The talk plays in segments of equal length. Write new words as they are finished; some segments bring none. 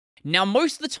Now,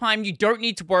 most of the time, you don't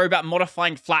need to worry about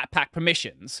modifying Flatpak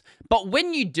permissions, but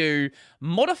when you do,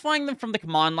 modifying them from the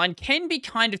command line can be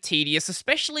kind of tedious,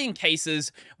 especially in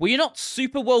cases where you're not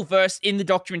super well versed in the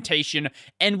documentation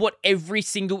and what every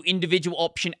single individual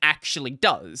option actually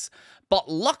does. But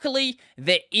luckily,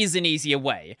 there is an easier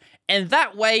way, and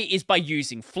that way is by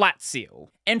using Flatseal.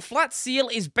 And Flatseal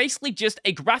is basically just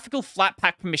a graphical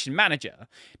Flatpak permission manager.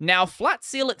 Now,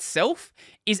 Flatseal itself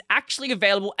is actually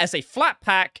available as a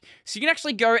Flatpak, so you can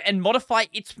actually go and modify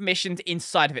its permissions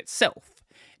inside of itself.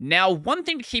 Now, one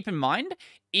thing to keep in mind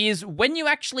is when you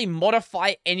actually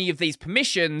modify any of these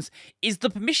permissions, is the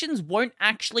permissions won't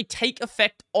actually take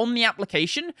effect on the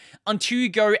application until you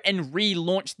go and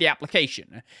relaunch the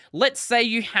application. Let's say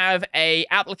you have an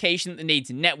application that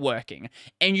needs networking,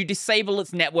 and you disable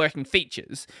its networking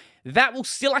features. That will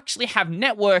still actually have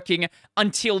networking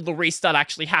until the restart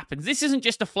actually happens. This isn't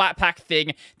just a Flatpak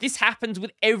thing, this happens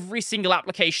with every single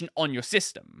application on your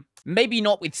system. Maybe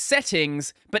not with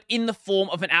settings, but in the form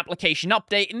of an application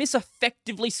update, and this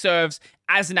effectively serves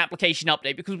as an application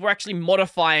update because we're actually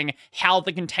modifying how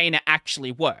the container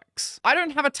actually works. I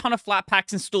don't have a ton of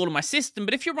Flatpaks installed on my system,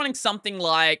 but if you're running something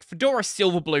like Fedora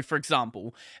Silverblue, for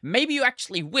example, maybe you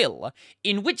actually will,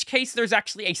 in which case there's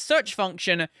actually a search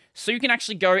function, so you can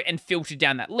actually go and filter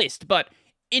down that list, but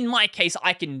in my case,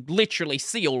 I can literally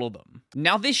see all of them.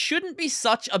 Now, this shouldn't be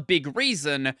such a big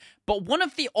reason, but one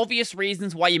of the obvious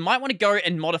reasons why you might want to go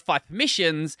and modify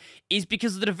permissions is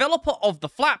because the developer of the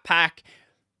Flatpak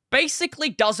basically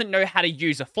doesn't know how to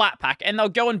use a Flatpak, and they'll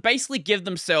go and basically give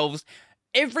themselves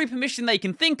every permission they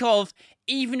can think of,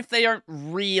 even if they don't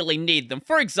really need them.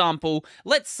 For example,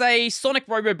 let's say Sonic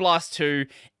Roboblast 2,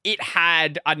 it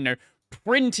had, I don't know,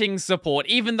 printing support,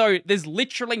 even though there's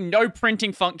literally no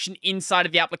printing function inside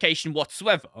of the application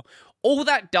whatsoever. All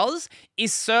that does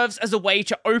is serves as a way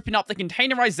to open up the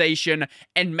containerization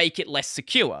and make it less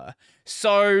secure.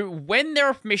 So when there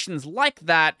are permissions like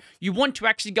that, you want to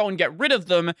actually go and get rid of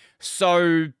them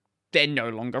so they're no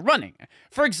longer running.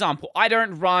 For example, I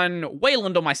don't run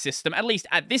Wayland on my system, at least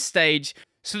at this stage,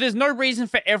 so there's no reason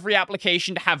for every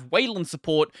application to have Wayland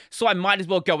support, so I might as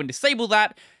well go and disable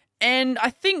that. And I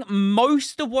think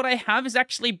most of what I have is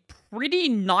actually pretty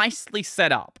nicely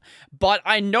set up. But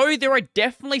I know there are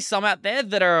definitely some out there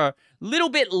that are a little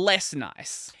bit less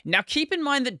nice. Now, keep in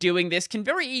mind that doing this can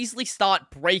very easily start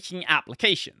breaking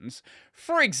applications.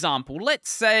 For example,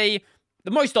 let's say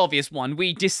the most obvious one,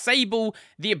 we disable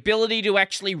the ability to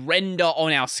actually render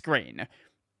on our screen.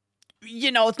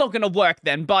 You know, it's not going to work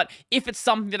then, but if it's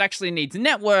something that actually needs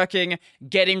networking,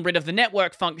 getting rid of the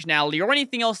network functionality or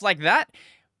anything else like that,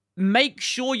 make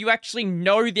sure you actually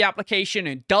know the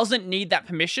application doesn't need that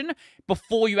permission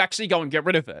before you actually go and get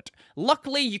rid of it.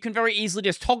 Luckily, you can very easily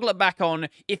just toggle it back on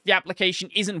if the application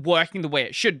isn't working the way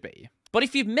it should be. But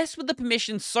if you've messed with the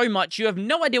permissions so much you have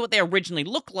no idea what they originally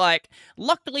look like,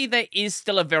 luckily there is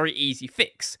still a very easy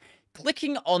fix.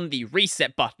 Clicking on the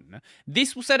reset button.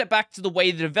 This will set it back to the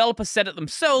way the developer set it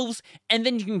themselves, and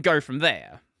then you can go from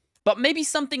there. But maybe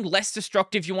something less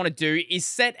destructive you want to do is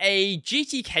set a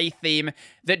GTK theme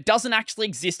that doesn't actually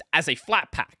exist as a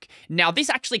Flatpak. Now,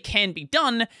 this actually can be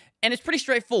done, and it's pretty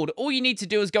straightforward. All you need to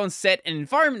do is go and set an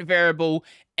environment variable,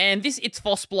 and this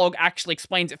itsFOSS blog actually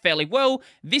explains it fairly well.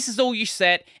 This is all you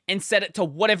set, and set it to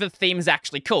whatever the theme is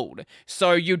actually called.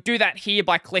 So you do that here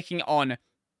by clicking on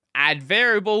add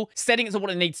variable, setting it to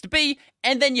what it needs to be,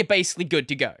 and then you're basically good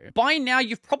to go. By now,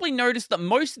 you've probably noticed that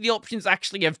most of the options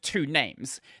actually have two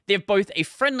names. They have both a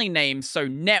friendly name, so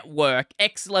network,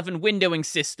 X11 windowing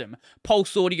system,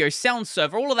 pulse audio sound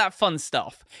server, all of that fun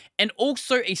stuff, and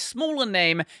also a smaller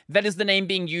name that is the name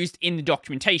being used in the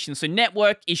documentation. So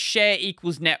network is share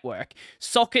equals network,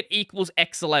 socket equals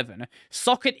X11,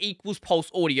 socket equals pulse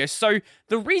audio. So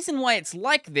the reason why it's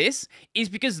like this is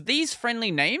because these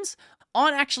friendly names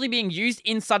aren't actually being used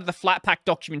inside of the Flatpak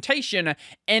documentation,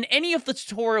 and any of the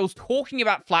tutorials talking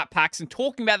about Flatpaks and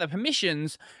talking about the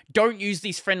permissions don't use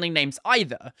these friendly names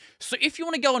either. So if you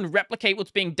want to go and replicate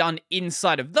what's being done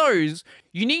inside of those,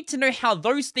 you need to know how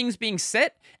those things being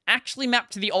set actually map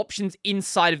to the options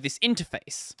inside of this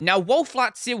interface. Now, while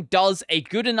Flatseal does a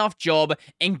good enough job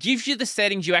and gives you the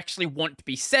settings you actually want to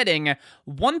be setting,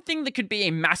 one thing that could be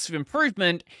a massive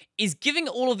improvement is giving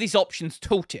all of these options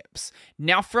tooltips.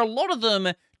 Now, for a lot of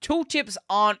them, tooltips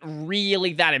aren't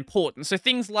really that important. So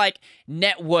things like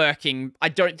networking, I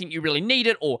don't think you really need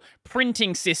it, or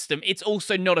printing system, it's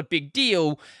also not a big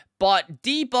deal, but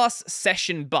dbus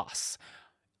session bus.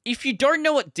 If you don't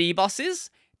know what dbus is,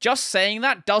 just saying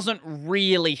that doesn't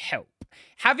really help.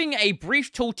 Having a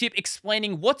brief tooltip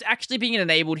explaining what's actually being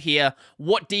enabled here,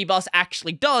 what dbus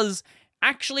actually does,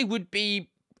 actually would be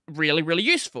really, really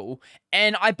useful.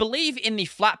 And I believe in the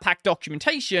Flatpak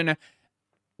documentation,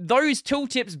 those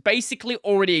tooltips basically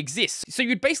already exist. So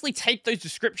you'd basically take those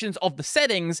descriptions of the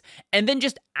settings and then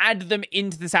just add them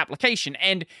into this application,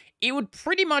 and it would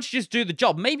pretty much just do the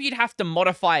job. Maybe you'd have to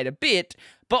modify it a bit,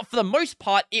 but for the most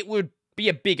part, it would be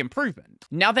a big improvement.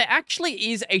 Now, there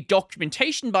actually is a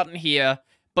documentation button here,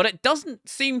 but it doesn't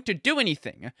seem to do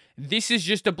anything. This is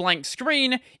just a blank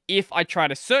screen. If I try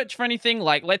to search for anything,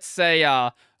 like let's say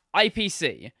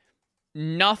IPC,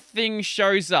 nothing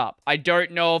shows up. I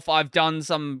don't know if I've done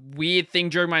some weird thing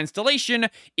during my installation,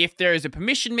 if there is a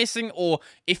permission missing, or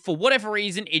if for whatever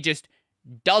reason it just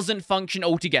doesn't function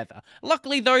altogether.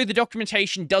 Luckily though, the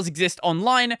documentation does exist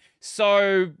online,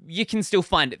 so you can still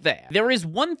find it there. There is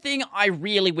one thing I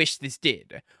really wish this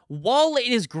did. While it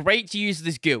is great to use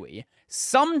this GUI,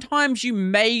 sometimes you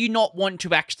may not want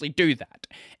to actually do that.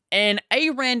 And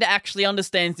arender actually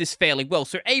understands this fairly well.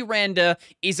 So arender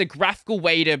is a graphical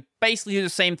way to basically do the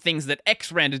same things that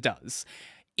xrender does.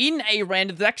 In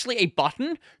arender, there's actually a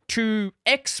button to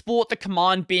export the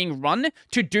command being run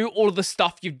to do all of the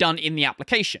stuff you've done in the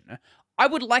application. I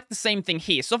would like the same thing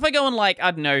here. So if I go and like,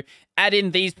 I don't know, add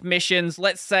in these permissions,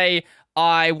 let's say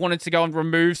I wanted to go and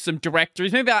remove some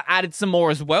directories, maybe I added some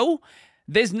more as well.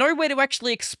 There's no way to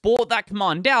actually export that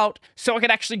command out, so I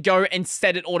could actually go and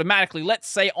set it automatically, let's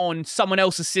say on someone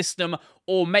else's system,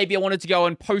 or maybe I wanted to go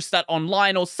and post that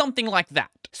online or something like that.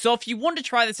 So if you want to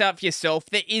try this out for yourself,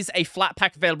 there is a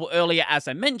Flatpak available earlier, as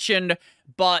I mentioned,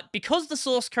 but because the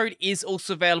source code is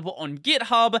also available on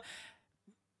GitHub,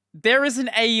 there is an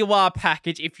AUR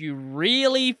package if you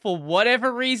really, for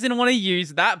whatever reason, want to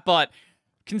use that, but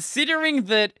considering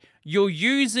that you're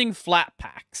using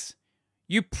Flatpaks,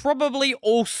 you probably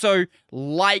also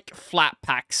like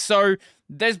Flatpaks, so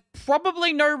there's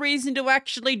probably no reason to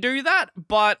actually do that,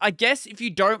 but I guess if you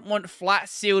don't want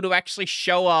Flatseal to actually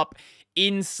show up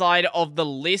inside of the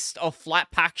list of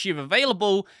Flatpaks you have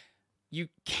available, you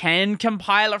can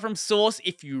compile it from source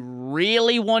if you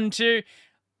really want to.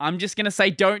 I'm just going to say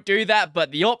don't do that,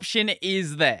 but the option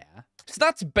is there. So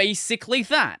that's basically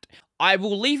that. I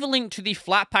will leave a link to the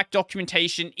Flatpak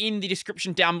documentation in the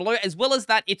description down below, as well as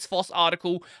that ItsFoss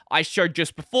article I showed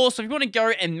just before. So if you want to go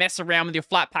and mess around with your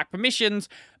Flatpak permissions,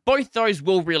 both those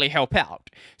will really help out.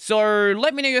 So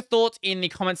let me know your thoughts in the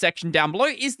comment section down below.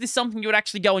 Is this something you would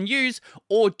actually go and use,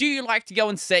 or do you like to go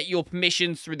and set your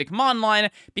permissions through the command line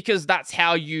because that's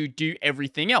how you do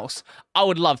everything else? I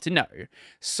would love to know.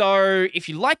 So if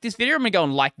you like this video, I'm going to go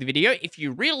and like the video. If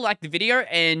you really like the video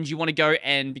and you want to go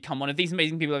and become one of these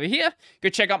amazing people over here, go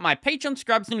check out my Patreon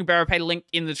subscribers and Barrow Pay link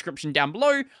in the description down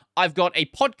below. I've got a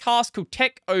podcast called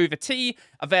Tech Over Tea,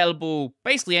 available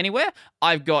basically anywhere.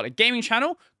 I've got a gaming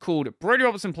channel called Brodie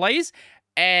Robertson Plays,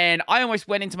 and I almost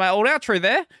went into my old outro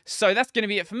there, so that's going to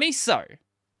be it for me, so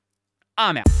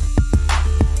I'm out.